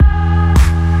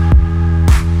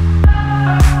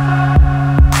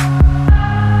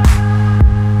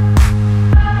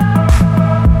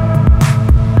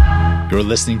You're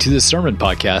listening to the Sermon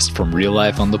Podcast from Real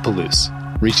Life on the Palouse,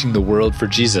 reaching the world for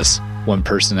Jesus, one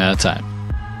person at a time.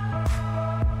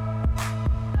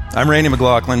 I'm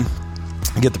McLachlan.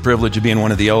 I get the privilege of being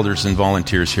one of the elders and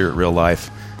volunteers here at Real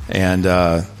Life, and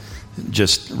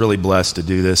just really blessed to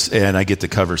do this. And I get to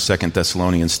cover 2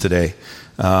 Thessalonians today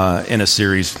in a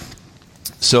series.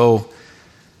 So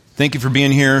thank you for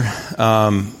being here.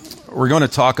 We're going to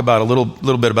talk about a little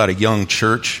bit about a young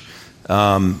church.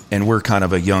 And we're kind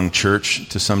of a young church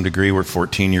to some degree. We're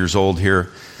 14 years old here.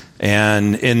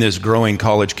 And in this growing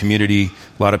college community,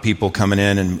 a lot of people coming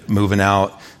in and moving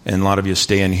out, and a lot of you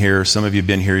staying here. Some of you have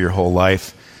been here your whole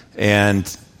life. And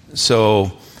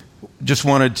so just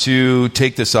wanted to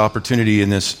take this opportunity in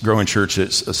this growing church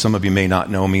that some of you may not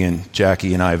know me and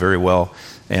Jackie and I very well.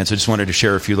 And so just wanted to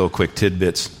share a few little quick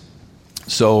tidbits.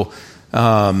 So,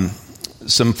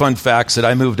 some fun facts that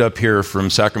I moved up here from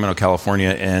Sacramento, California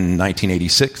in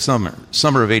 1986,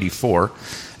 summer of 84,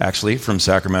 actually, from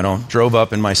Sacramento. Drove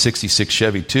up in my 66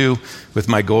 Chevy 2 with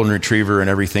my golden retriever and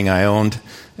everything I owned,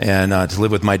 and to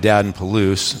live with my dad in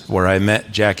Palouse, where I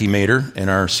met Jackie Mater in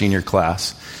our senior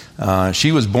class.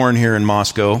 She was born here in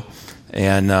Moscow,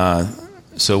 and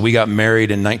so we got married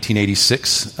in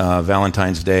 1986,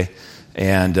 Valentine's Day,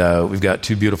 and we've got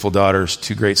 2 beautiful daughters,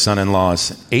 2 great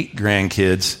son-in-laws, 8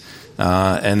 grandkids.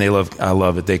 And I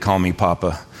love it. They call me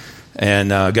Papa. And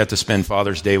got to spend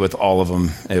Father's Day with all of them.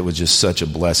 It was just such a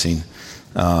blessing.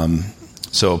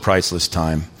 So priceless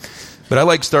time. But I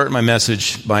like starting my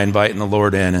message by inviting the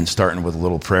Lord in and starting with a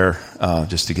little prayer,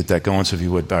 just to get that going. So if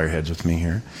you would, bow your heads with me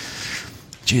here.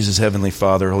 Jesus, Heavenly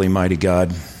Father, Holy Mighty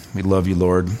God, we love you,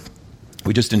 Lord.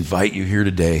 We just invite you here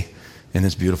today in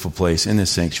this beautiful place, in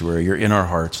this sanctuary. You're in our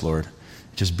hearts, Lord.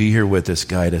 Just be here with us,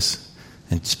 guide us.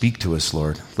 And speak to us,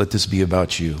 Lord. Let this be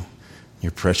about you. In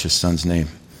your precious Son's name.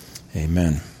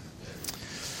 Amen.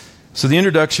 So the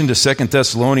introduction to 2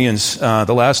 Thessalonians,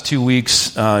 the last 2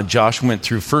 weeks, Josh went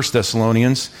through 1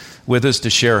 Thessalonians with us to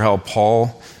share how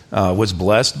Paul was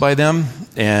blessed by them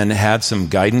and had some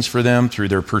guidance for them through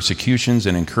their persecutions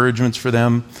and encouragements for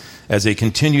them as they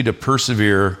continue to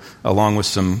persevere, along with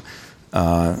some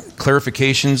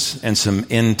clarifications and some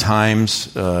end times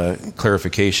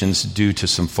clarifications due to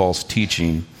some false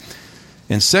teaching.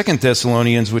 In 2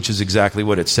 Thessalonians, which is exactly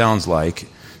what it sounds like,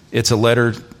 it's a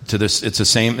letter to this. It's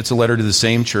a letter to the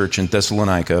same church in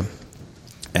Thessalonica,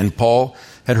 and Paul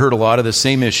had heard a lot of the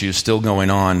same issues still going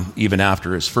on even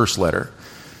after his first letter.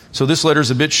 So this letter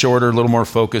is a bit shorter, a little more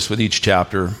focused with each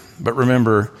chapter. But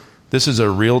remember, this is a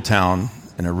real town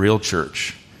and a real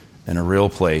church and a real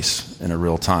place and a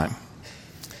real time.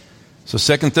 So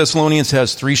 2 Thessalonians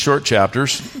has 3 short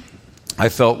chapters. I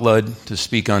felt led to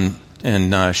speak on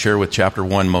and share with chapter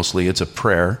 1 mostly. It's a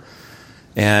prayer.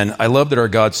 And I love that our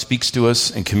God speaks to us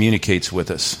and communicates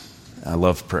with us. I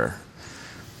love prayer.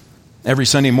 Every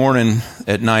Sunday morning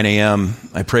at 9 a.m.,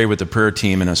 I pray with the prayer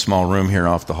team in a small room here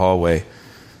off the hallway.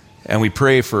 And we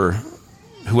pray for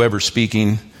whoever's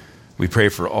speaking. We pray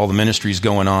for all the ministries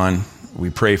going on. We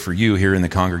pray for you here in the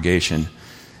congregation.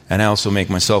 And I also make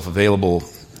myself available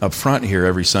up front here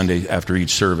every Sunday after each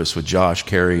service with Josh,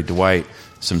 Carrie, Dwight,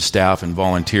 some staff and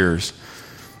volunteers.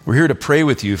 We're here to pray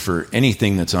with you for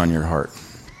anything that's on your heart,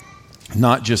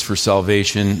 not just for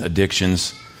salvation,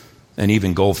 addictions, and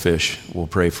even goldfish we'll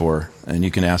pray for. And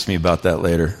you can ask me about that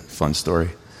later. Fun story.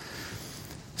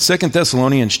 2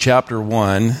 Thessalonians chapter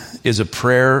 1 is a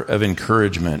prayer of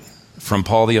encouragement from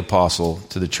Paul the Apostle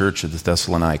to the church of the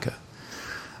Thessalonica,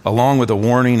 along with a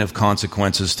warning of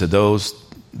consequences to those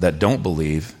that don't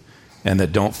believe and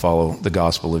that don't follow the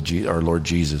gospel of our Lord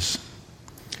Jesus.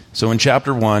 So in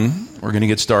chapter 1, we're going to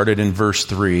get started in verse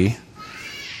 3.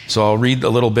 So I'll read a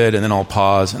little bit and then I'll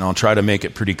pause, and I'll try to make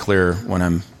it pretty clear when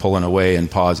I'm pulling away and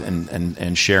pause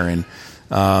and sharing.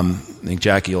 I think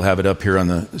Jackie will have it up here on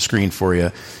the screen for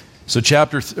you. So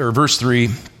verse 3,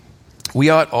 we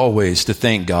ought always to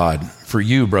thank God for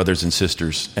you, brothers and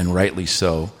sisters, and rightly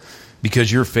so,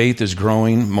 because your faith is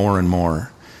growing more and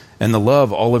more. And the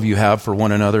love all of you have for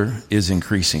one another is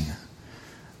increasing.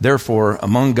 Therefore,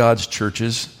 among God's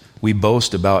churches, we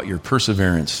boast about your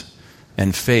perseverance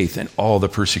and faith in all the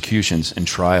persecutions and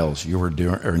trials you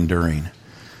are enduring.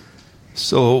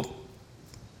 So,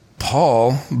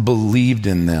 Paul believed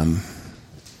in them.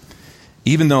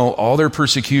 Even though all their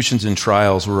persecutions and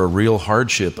trials were a real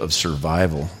hardship of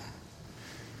survival.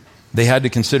 They had to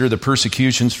consider the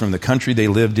persecutions from the country they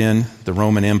lived in, the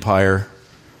Roman Empire,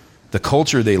 the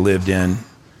culture they lived in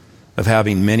of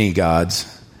having many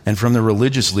gods, and from the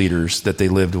religious leaders that they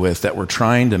lived with that were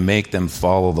trying to make them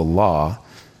follow the law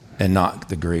and not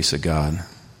the grace of God.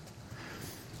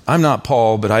 I'm not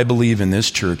Paul, but I believe in this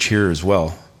church here as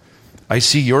well. I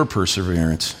see your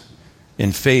perseverance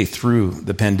in faith through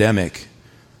the pandemic,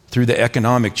 through the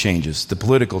economic changes, the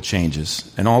political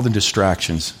changes, and all the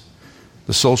distractions,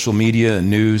 the social media and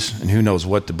news, and who knows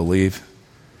what to believe.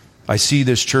 I see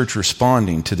this church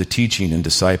responding to the teaching and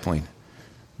discipling,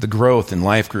 the growth in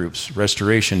life groups,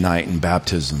 restoration night, and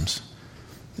baptisms.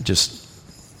 I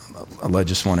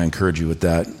just want to encourage you with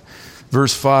that.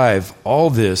 Verse 5, all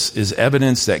this is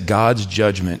evidence that God's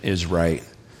judgment is right,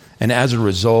 and as a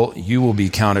result, you will be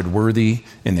counted worthy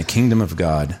in the kingdom of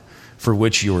God for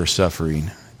which you are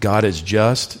suffering. God is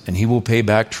just, and he will pay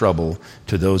back trouble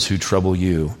to those who trouble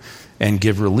you, and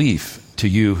give relief to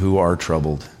you who are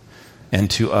troubled, and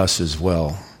to us as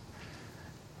well.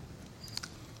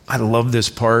 I love this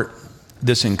part,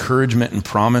 this encouragement and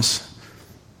promise.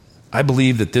 I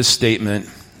believe that this statement,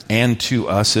 and to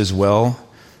us as well,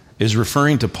 is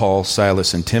referring to Paul,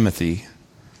 Silas, and Timothy.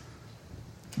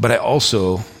 But I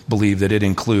also believe that it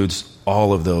includes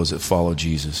all of those that follow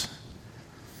Jesus.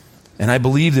 And I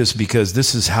believe this because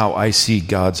this is how I see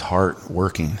God's heart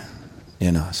working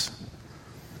in us.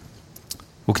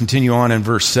 We'll continue on in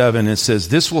verse 7. It says,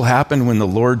 this will happen when the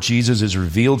Lord Jesus is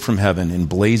revealed from heaven in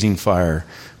blazing fire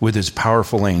with his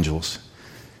powerful angels.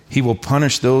 He will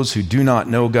punish those who do not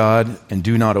know God and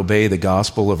do not obey the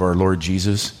gospel of our Lord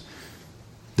Jesus.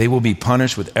 They will be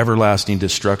punished with everlasting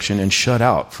destruction and shut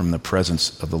out from the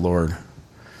presence of the Lord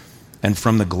and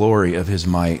from the glory of his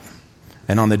might,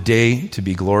 and on the day to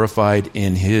be glorified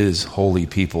in his holy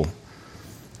people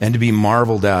and to be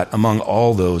marveled at among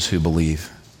all those who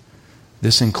believe.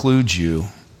 This includes you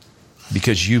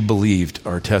because you believed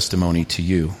our testimony to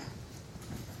you.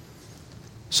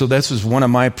 So this is one of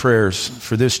my prayers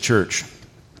for this church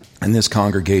and this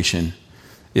congregation,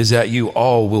 is that you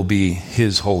all will be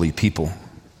his holy people,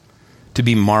 to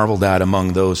be marveled at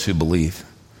among those who believe.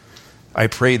 I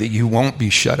pray that you won't be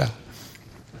shut out,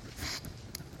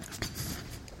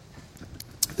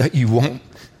 that you won't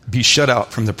be shut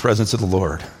out from the presence of the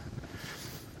Lord.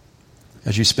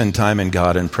 As you spend time in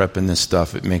God and prepping this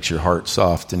stuff, it makes your heart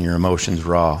soft and your emotions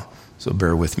raw. So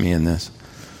bear with me in this.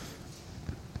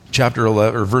 Chapter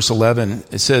 11, or verse 11,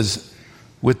 it says,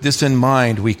 with this in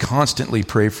mind, we constantly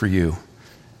pray for you,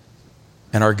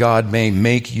 and our God may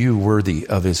make you worthy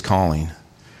of his calling,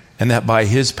 and that by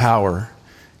his power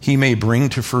he may bring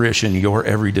to fruition your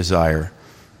every desire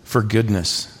for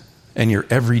goodness and your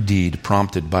every deed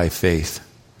prompted by faith.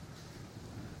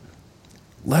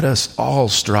 Let us all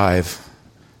strive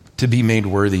to be made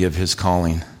worthy of his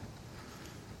calling,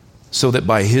 so that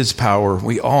by his power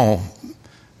we all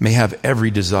may have every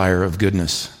desire of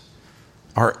goodness,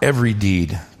 our every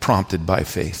deed prompted by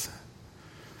faith.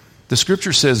 The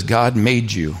scripture says God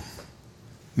made you,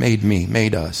 made me,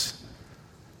 made us.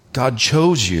 God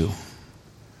chose you.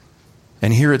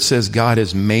 And here it says God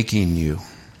is making you.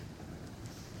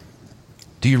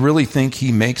 Do you really think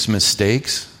he makes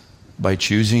mistakes by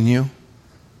choosing you?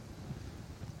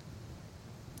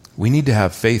 We need to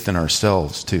have faith in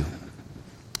ourselves too.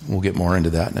 We'll get more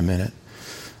into that in a minute.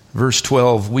 Verse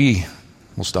 12, we'll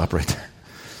stop right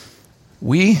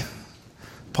there.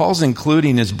 Paul's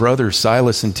including his brothers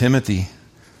Silas and Timothy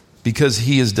because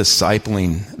he is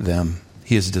discipling them.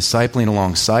 He is discipling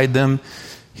alongside them.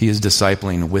 He is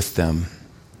discipling with them.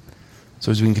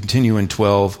 So as we continue in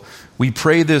 12, we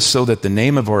pray this so that the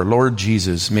name of our Lord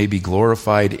Jesus may be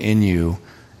glorified in you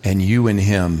and you in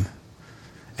him.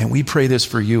 And we pray this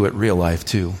for you at Real Life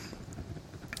too,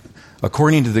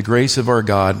 according to the grace of our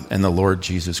God and the Lord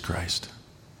Jesus Christ.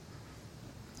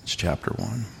 It's chapter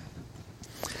 1.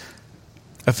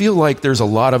 I feel like there's a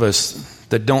lot of us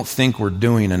that don't think we're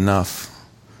doing enough,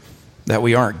 that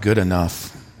we aren't good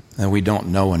enough, and we don't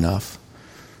know enough,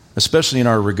 especially in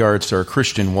our regards to our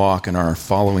Christian walk and our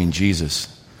following Jesus.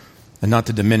 And not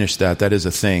to diminish that is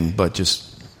a thing, but just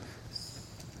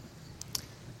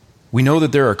we know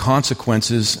that there are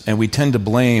consequences, and we tend to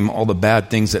blame all the bad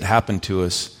things that happen to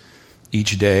us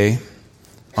each day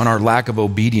on our lack of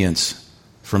obedience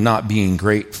from not being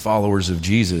great followers of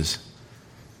Jesus.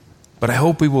 But I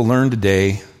hope we will learn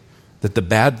today that the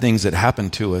bad things that happen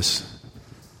to us,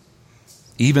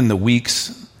 even the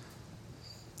weeks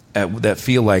that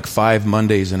feel like 5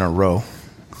 Mondays in a row,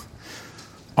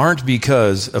 aren't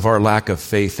because of our lack of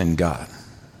faith in God.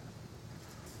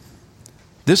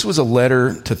 This was a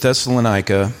letter to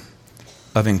Thessalonica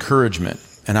of encouragement,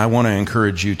 and I want to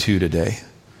encourage you too today.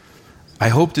 I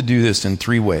hope to do this in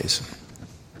 3 ways.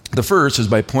 The first is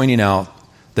by pointing out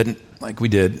that, like we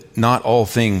did, not all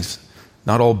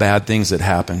bad things that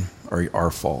happen are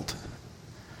our fault.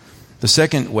 The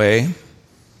second way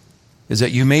is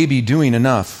that you may be doing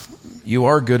enough, you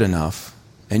are good enough,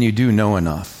 and you do know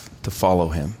enough to follow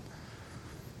him.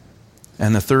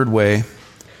 And the third way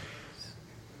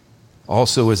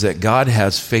also is that God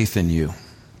has faith in you,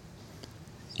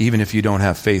 even if you don't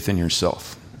have faith in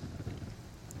yourself.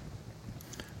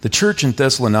 The church in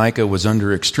Thessalonica was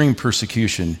under extreme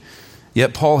persecution,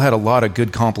 yet Paul had a lot of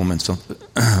good compliments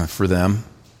for them.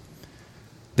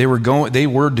 They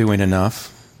were doing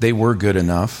enough, they were good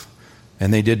enough,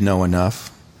 and they did know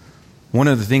enough. One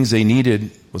of the things they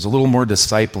needed was a little more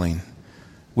discipling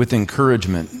with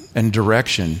encouragement and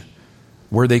direction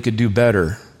where they could do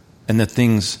better and the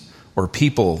things or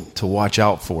people to watch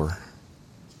out for.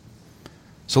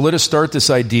 So let us start this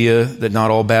idea that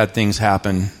not all bad things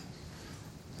happen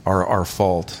are our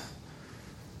fault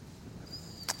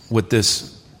with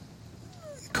this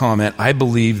comment. I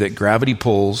believe that gravity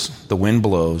pulls, the wind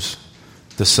blows,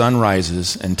 the sun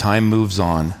rises, and time moves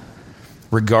on,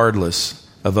 regardless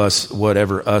of us,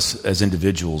 whatever us as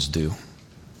individuals do.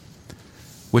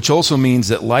 Which also means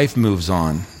that life moves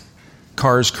on.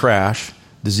 Cars crash,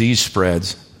 disease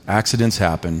spreads, accidents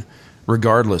happen,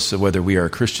 regardless of whether we are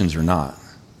Christians or not.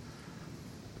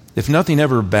 If nothing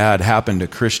ever bad happened to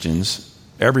Christians,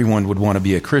 everyone would want to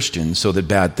be a Christian so that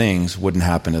bad things wouldn't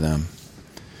happen to them.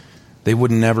 They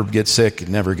wouldn't never get sick,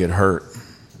 never get hurt.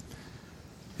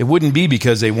 It wouldn't be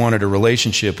because they wanted a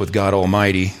relationship with God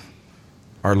Almighty,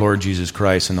 our Lord Jesus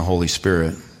Christ, and the Holy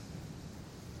Spirit.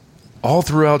 All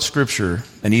throughout Scripture,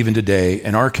 and even today,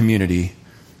 in our community,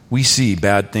 we see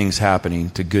bad things happening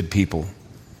to good people.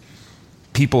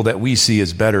 People that we see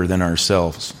as better than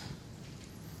ourselves.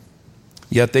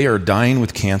 Yet they are dying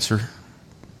with cancer.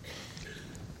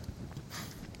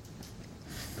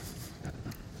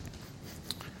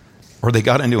 Or they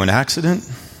got into an accident,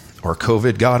 or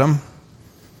COVID got them.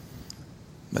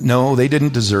 But no, they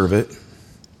didn't deserve it.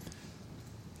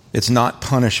 It's not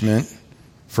punishment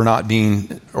for not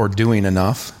being or doing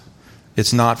enough.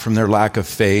 It's not from their lack of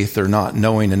faith or not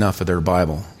knowing enough of their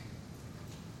Bible.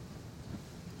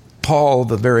 Paul,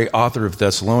 the very author of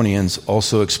Thessalonians,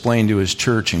 also explained to his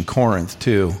church in Corinth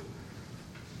too.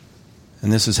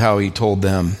 And this is how he told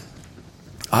them,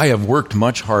 I have worked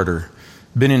much harder,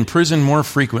 been in prison more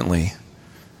frequently,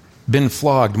 been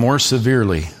flogged more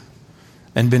severely,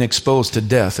 and been exposed to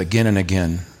death again and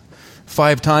again.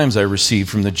 5 times I received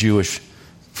from the Jews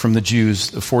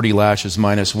the 40 lashes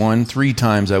minus 1. 3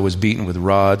 times I was beaten with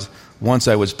rods. Once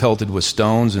I was pelted with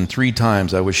stones, and 3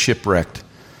 times I was shipwrecked.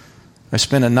 I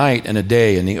spent a night and a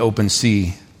day in the open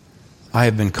sea. I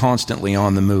have been constantly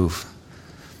on the move.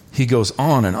 He goes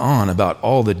on and on about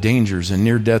all the dangers and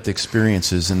near-death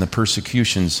experiences and the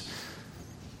persecutions.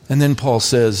 And then Paul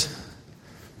says,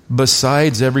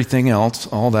 besides everything else,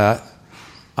 all that,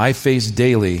 I face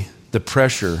daily the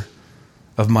pressure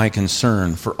of my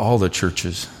concern for all the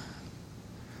churches.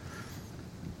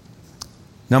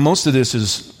 Now, most of this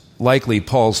is likely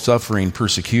Paul's suffering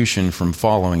persecution from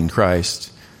following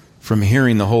Christ, from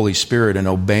hearing the Holy Spirit and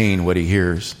obeying what he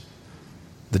hears.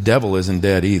 The devil isn't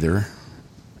dead either.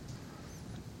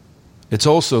 It's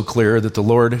also clear that the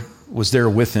Lord was there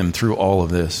with him through all of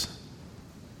this.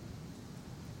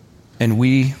 And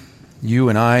we, you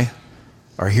and I,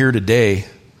 are here today,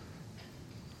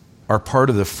 are part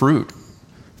of the fruit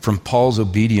from Paul's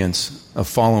obedience of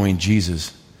following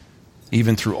Jesus,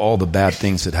 even through all the bad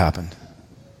things that happened.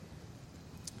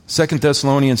 2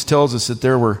 Thessalonians tells us that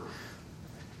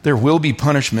there will be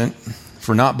punishment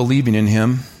for not believing in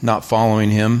him, not following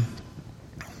him,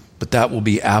 but that will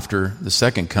be after the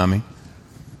second coming.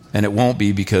 And it won't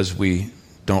be because we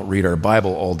don't read our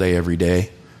Bible all day, every day.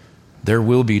 There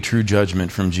will be true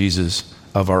judgment from Jesus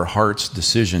of our heart's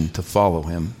decision to follow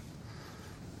him.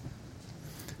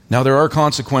 Now, there are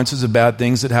consequences of bad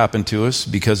things that happen to us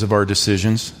because of our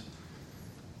decisions.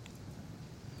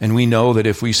 And we know that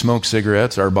if we smoke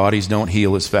cigarettes, our bodies don't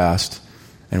heal as fast,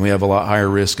 and we have a lot higher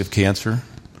risk of cancer.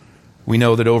 We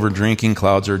know that over-drinking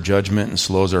clouds our judgment and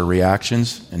slows our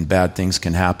reactions, and bad things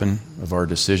can happen of our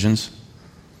decisions.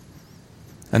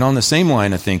 And on the same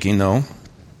line of thinking, though,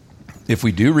 if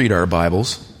we do read our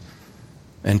Bibles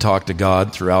and talk to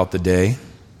God throughout the day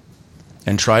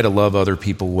and try to love other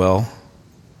people well,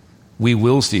 we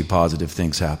will see positive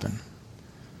things happen.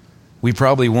 We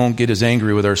probably won't get as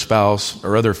angry with our spouse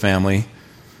or other family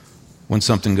when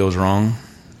something goes wrong.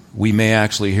 We may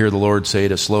actually hear the Lord say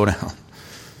to slow down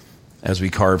as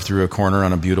we carve through a corner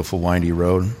on a beautiful windy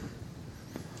road,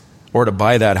 or to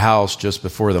buy that house just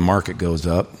before the market goes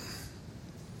up.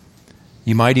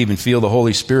 You might even feel the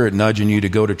Holy Spirit nudging you to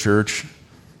go to church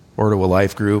or to a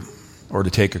life group or to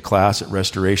take a class at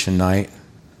Restoration Night,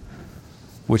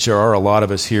 which there are a lot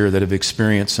of us here that have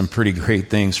experienced some pretty great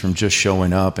things from just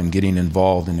showing up and getting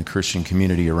involved in the Christian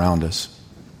community around us.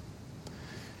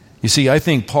 You see, I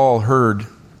think Paul heard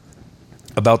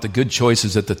about the good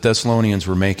choices that the Thessalonians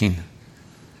were making,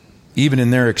 even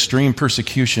in their extreme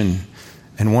persecution,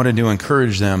 and wanted to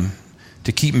encourage them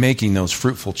to keep making those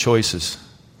fruitful choices.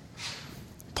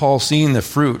 Paul seeing the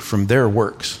fruit from their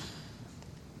works.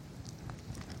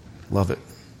 Love it.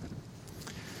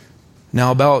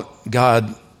 Now, about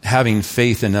God having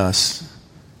faith in us,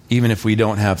 even if we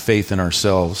don't have faith in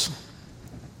ourselves.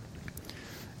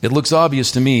 It looks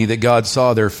obvious to me that God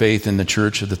saw their faith in the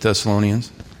church of the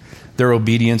Thessalonians, their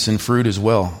obedience and fruit as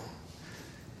well.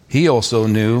 He also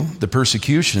knew the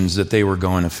persecutions that they were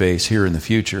going to face here in the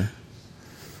future.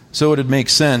 So it would make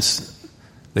sense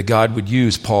that God would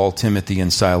use Paul, Timothy,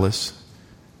 and Silas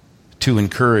to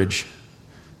encourage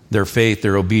their faith,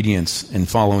 their obedience in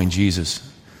following Jesus,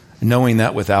 knowing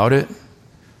that without it,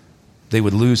 they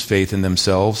would lose faith in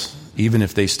themselves, even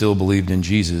if they still believed in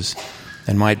Jesus,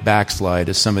 and might backslide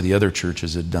as some of the other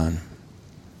churches had done.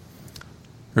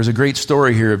 There's a great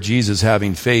story here of Jesus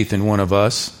having faith in one of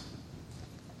us,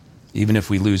 even if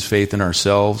we lose faith in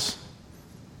ourselves,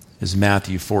 is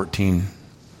Matthew 14,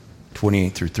 28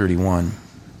 through 31.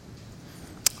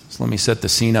 So let me set the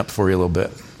scene up for you a little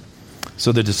bit.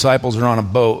 So the disciples are on a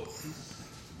boat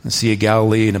in the Sea of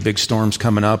Galilee, and a big storm's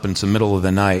coming up, and it's the middle of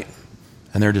the night,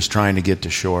 and they're just trying to get to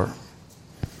shore.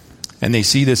 And they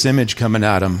see this image coming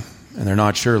at them, and they're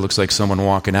not sure. It looks like someone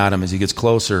walking at him. As he gets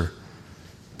closer,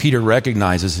 Peter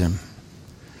recognizes him,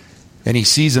 and he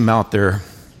sees him out there.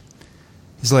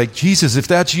 He's like, Jesus, if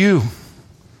that's you,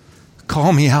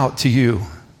 call me out to you.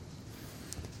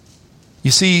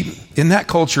 You see, in that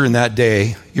culture, in that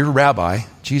day, your rabbi,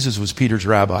 Jesus was Peter's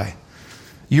rabbi.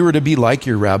 You were to be like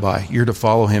your rabbi. You're to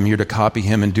follow him. You're to copy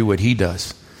him and do what he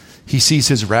does. He sees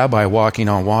his rabbi walking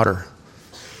on water.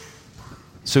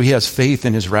 So he has faith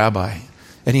in his rabbi,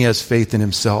 and he has faith in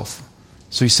himself.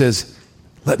 So he says,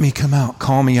 let me come out.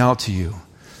 Call me out to you.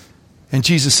 And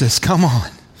Jesus says, come on.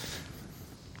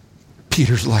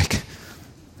 Peter's like,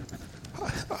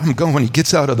 I'm going. He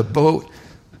gets out of the boat,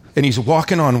 and he's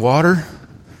walking on water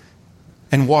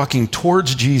and walking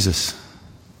towards Jesus.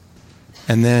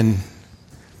 And then,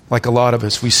 like a lot of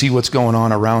us, we see what's going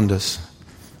on around us.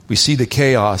 We see the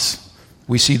chaos.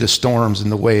 We see the storms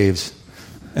and the waves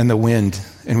and the wind,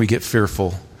 and we get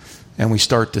fearful, and we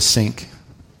start to sink.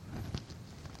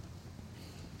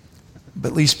 But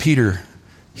at least Peter,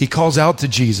 he calls out to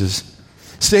Jesus,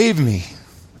 save me.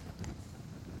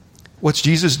 What's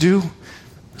Jesus do?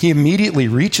 He immediately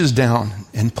reaches down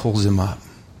and pulls him up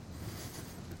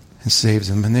and saves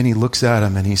him. And then he looks at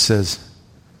him and he says,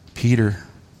 Peter,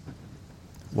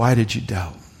 why did you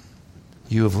doubt?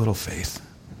 You have little faith.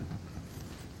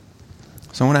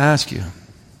 So I want to ask you,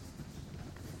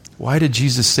 why did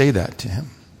Jesus say that to him?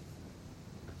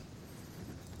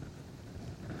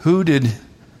 Who did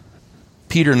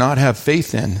Peter not have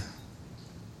faith in?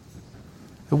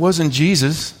 It wasn't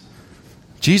Jesus.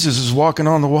 Jesus is walking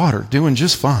on the water, doing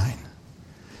just fine.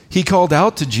 He called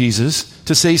out to Jesus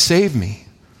to say, save me.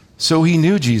 So he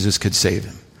knew Jesus could save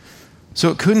him. So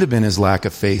it couldn't have been his lack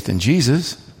of faith in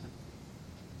Jesus.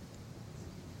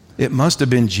 It must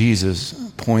have been Jesus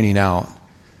pointing out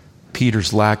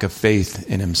Peter's lack of faith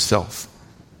in himself.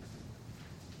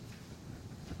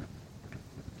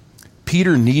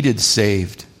 Peter needed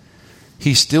saved.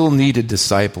 He still needed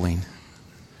discipling.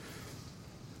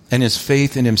 And his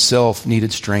faith in himself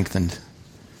needed strengthened.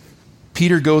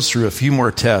 Peter goes through a few more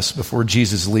tests before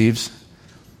Jesus leaves,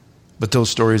 but those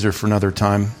stories are for another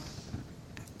time.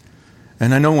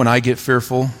 And I know when I get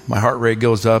fearful, my heart rate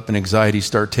goes up and anxiety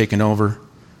starts taking over.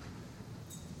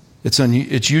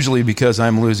 It's usually because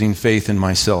I'm losing faith in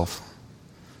myself,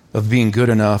 of being good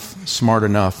enough, smart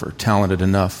enough, or talented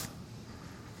enough.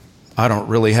 I don't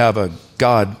really have a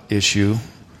God issue,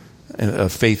 a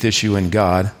faith issue in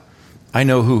God. I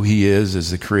know who he is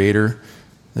as the Creator,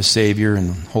 the Savior,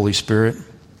 and Holy Spirit.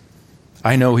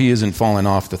 I know he isn't falling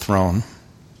off the throne.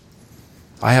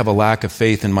 I have a lack of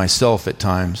faith in myself at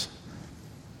times.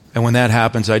 And when that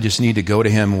happens, I just need to go to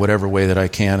him whatever way that I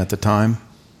can at the time.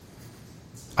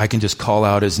 I can just call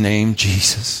out his name,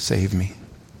 Jesus, save me.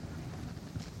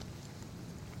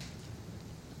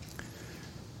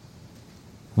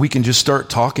 We can just start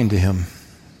talking to him,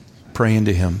 praying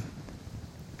to him.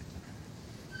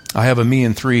 I have a me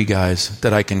and 3 guys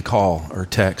that I can call or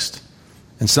text.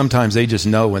 And sometimes they just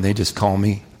know when they just call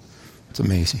me. It's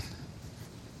amazing.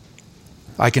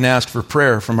 I can ask for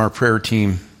prayer from our prayer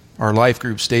team. Our life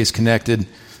group stays connected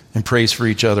and prays for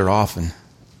each other often.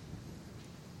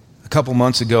 A couple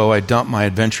months ago, I dumped my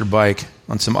adventure bike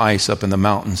on some ice up in the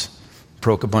mountains.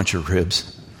 Broke a bunch of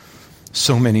ribs.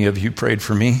 So many of you prayed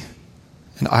for me,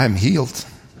 and I am healed.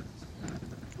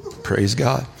 Praise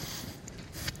God.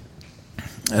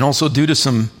 And also due to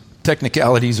some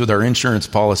technicalities with our insurance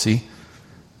policy,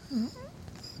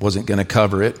 wasn't going to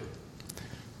cover it.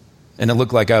 And it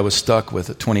looked like I was stuck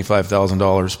with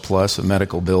 $25,000 plus of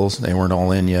medical bills. They weren't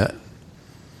all in yet.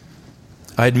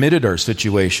 I admitted our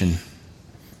situation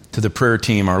to the prayer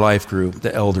team, our life group,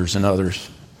 the elders, and others.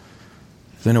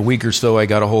 Within a week or so, I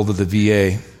got a hold of the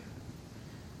VA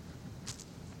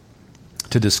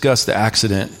to discuss the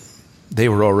accident. They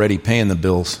were already paying the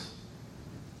bills.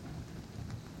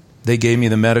 They gave me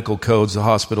the medical codes the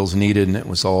hospitals needed, and it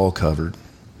was all covered.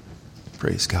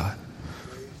 Praise God.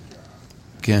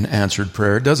 Again, answered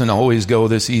prayer. It doesn't always go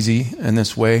this easy and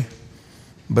this way,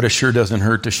 but it sure doesn't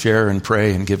hurt to share and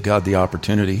pray and give God the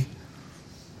opportunity.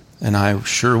 And I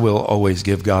sure will always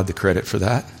give God the credit for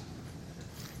that.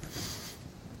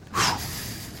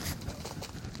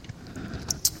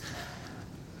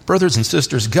 Brothers and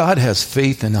sisters, God has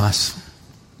faith in us.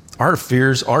 Our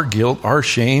fears, our guilt, our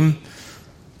shame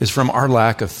is from our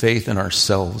lack of faith in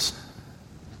ourselves.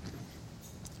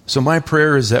 So my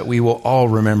prayer is that we will all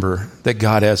remember that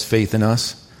God has faith in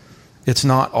us. It's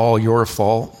not all your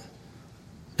fault,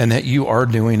 and that you are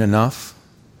doing enough.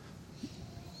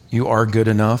 You are good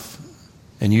enough,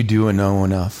 and you do know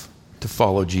enough to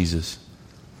follow Jesus.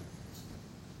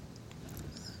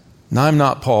 Now, I'm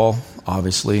not Paul,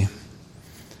 obviously,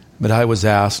 but I was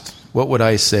asked, what would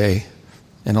I say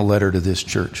in a letter to this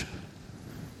church?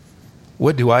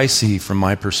 What do I see from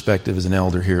my perspective as an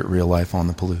elder here at Real Life on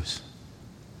the Palouse?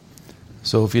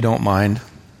 So if you don't mind,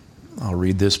 I'll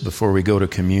read this before we go to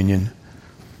communion.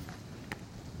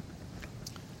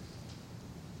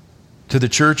 To the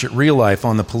church at Real Life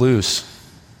on the Palouse,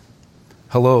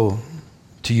 hello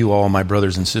to you all, my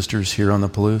brothers and sisters here on the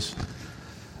Palouse.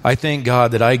 I thank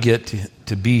God that I get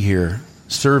to be here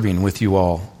serving with you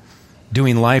all,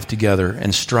 doing life together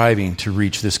and striving to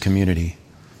reach this community,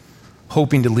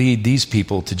 hoping to lead these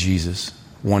people to Jesus,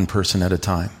 one person at a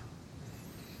time.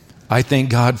 I thank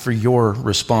God for your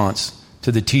response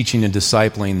to the teaching and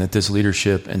discipling that this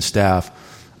leadership and staff,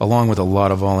 along with a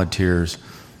lot of volunteers,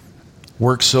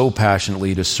 work so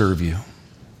passionately to serve you.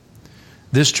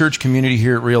 This church community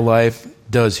here at Real Life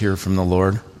does hear from the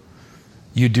Lord.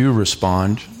 You do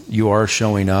respond. You are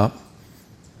showing up.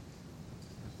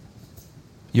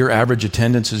 Your average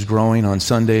attendance is growing on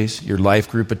Sundays. Your life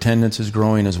group attendance is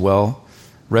growing as well.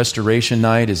 Restoration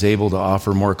Night is able to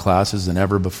offer more classes than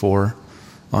ever before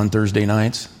on Thursday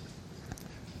nights,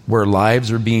 where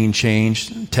lives are being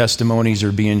changed, testimonies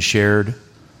are being shared,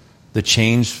 the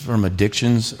chains from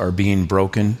addictions are being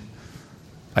broken,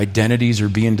 identities are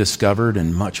being discovered,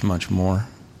 and much, much more.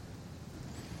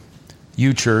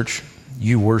 You, church,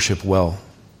 you worship well.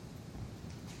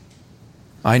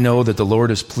 I know that the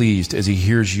Lord is pleased as He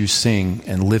hears you sing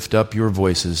and lift up your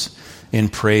voices in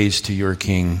praise to your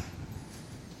King.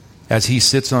 As He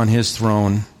sits on His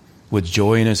throne with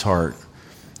joy in His heart,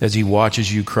 as He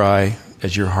watches you cry,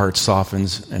 as your heart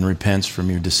softens and repents from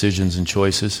your decisions and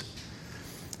choices.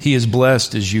 He is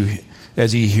blessed as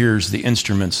He hears the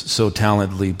instruments so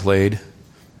talentedly played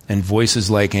and voices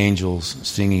like angels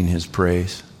singing His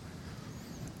praise.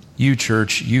 You,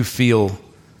 church, you feel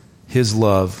His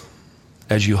love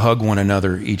as you hug one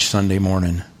another each Sunday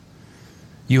morning.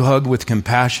 You hug with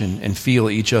compassion and feel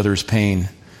each other's pain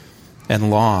and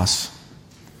loss,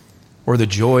 or the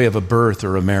joy of a birth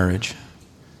or a marriage.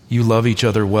 You love each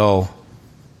other well,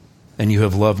 and you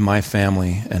have loved my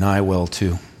family, and I will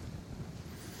too.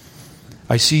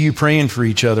 I see you praying for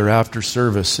each other after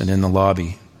service and in the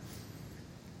lobby.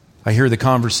 I hear the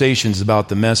conversations about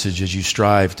the message as you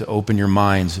strive to open your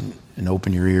minds and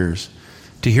open your ears,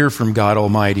 to hear from God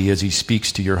Almighty as He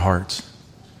speaks to your hearts.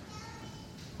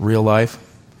 Real Life,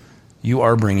 you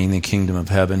are bringing the kingdom of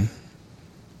heaven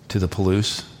to the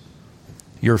Palouse.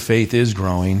 Your faith is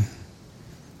growing.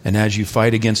 And as you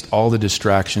fight against all the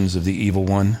distractions of the evil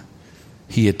one,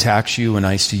 he attacks you, and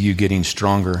I see you getting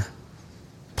stronger,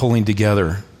 pulling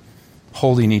together,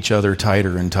 holding each other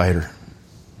tighter and tighter.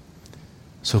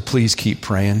 So please keep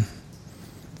praying,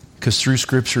 because through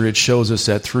Scripture it shows us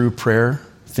that through prayer,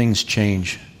 things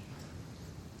change.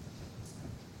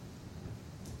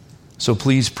 So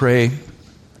please pray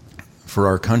for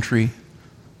our country,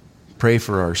 pray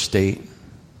for our state,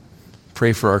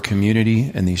 pray for our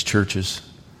community and these churches.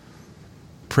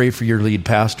 Pray for your lead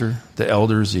pastor, the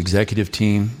elders, the executive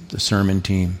team, the sermon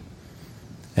team,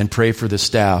 and pray for the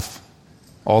staff,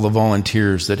 all the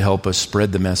volunteers that help us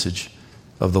spread the message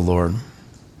of the Lord,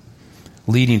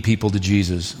 leading people to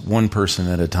Jesus, one person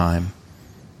at a time,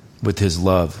 with His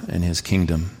love and His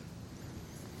kingdom.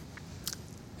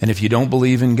 And if you don't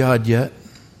believe in God yet,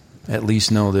 at least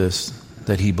know this,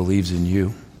 that He believes in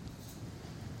you.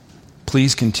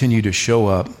 Please continue to show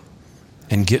up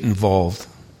and get involved.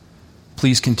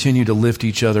 Please continue to lift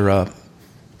each other up,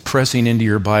 pressing into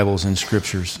your Bibles and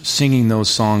Scriptures, singing those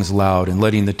songs loud and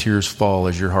letting the tears fall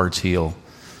as your hearts heal.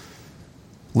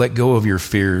 Let go of your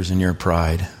fears and your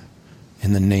pride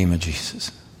in the name of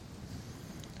Jesus.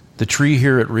 The tree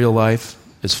here at Real Life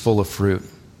is full of fruit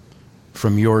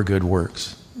from your good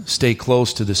works. Stay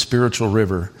close to the spiritual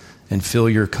river and fill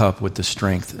your cup with the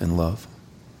strength and love.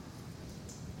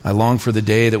 I long for the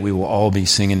day that we will all be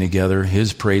singing together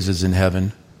His praises in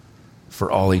heaven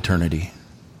for all eternity.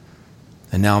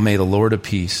 And now may the Lord of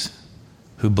peace,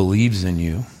 who believes in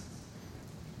you,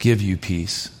 give you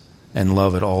peace and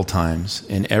love at all times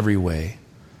in every way.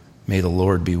 May the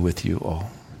Lord be with you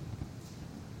all.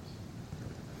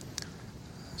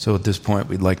 So at this point,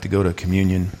 we'd like to go to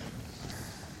communion.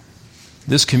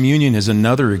 This communion is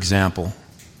another example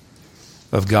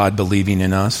of God believing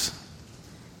in us.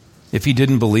 If He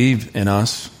didn't believe in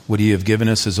us, would He have given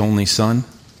us His only Son,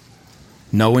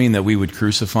 knowing that we would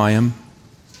crucify Him?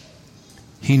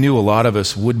 He knew a lot of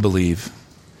us would believe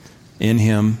in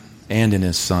Him and in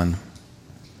His Son.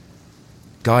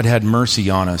 God had mercy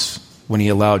on us when He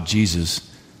allowed Jesus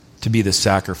to be the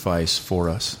sacrifice for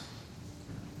us.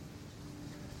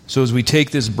 So as we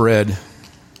take this bread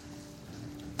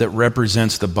that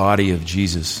represents the body of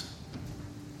Jesus,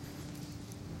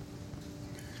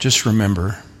 just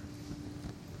remember,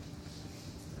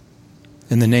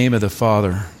 in the name of the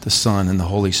Father, the Son, and the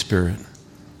Holy Spirit,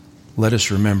 let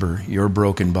us remember your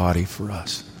broken body for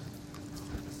us.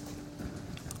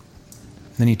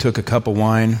 Then He took a cup of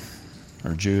wine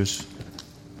or juice,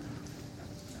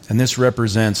 and this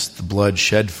represents the blood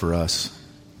shed for us.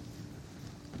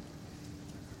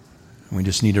 And we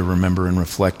just need to remember and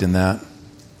reflect in that.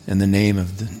 In the name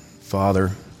of the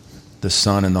Father, the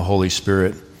Son, and the Holy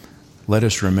Spirit, let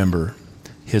us remember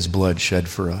His blood shed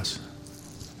for us.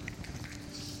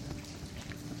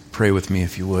 Pray with me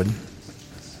if you would.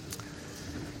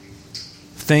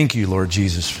 Thank you, Lord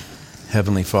Jesus,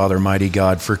 Heavenly Father, mighty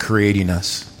God, for creating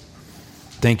us.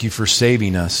 Thank you for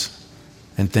saving us,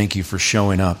 and thank you for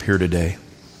showing up here today.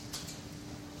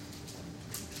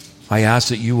 I ask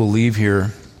that you will leave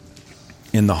here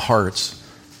in the hearts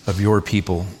of your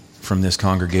people from this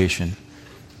congregation,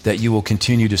 that you will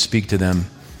continue to speak to them,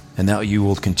 and that you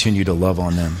will continue to love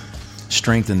on them,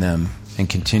 strengthen them, and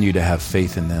continue to have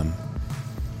faith in them.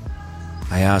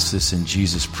 I ask this in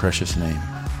Jesus' precious name.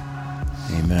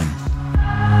 Amen.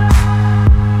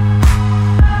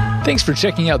 Thanks for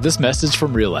checking out this message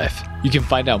from Real Life. You can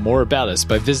find out more about us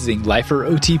by visiting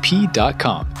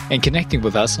liferotp.com and connecting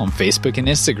with us on Facebook and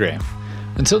Instagram.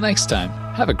 Until next time,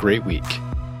 have a great week.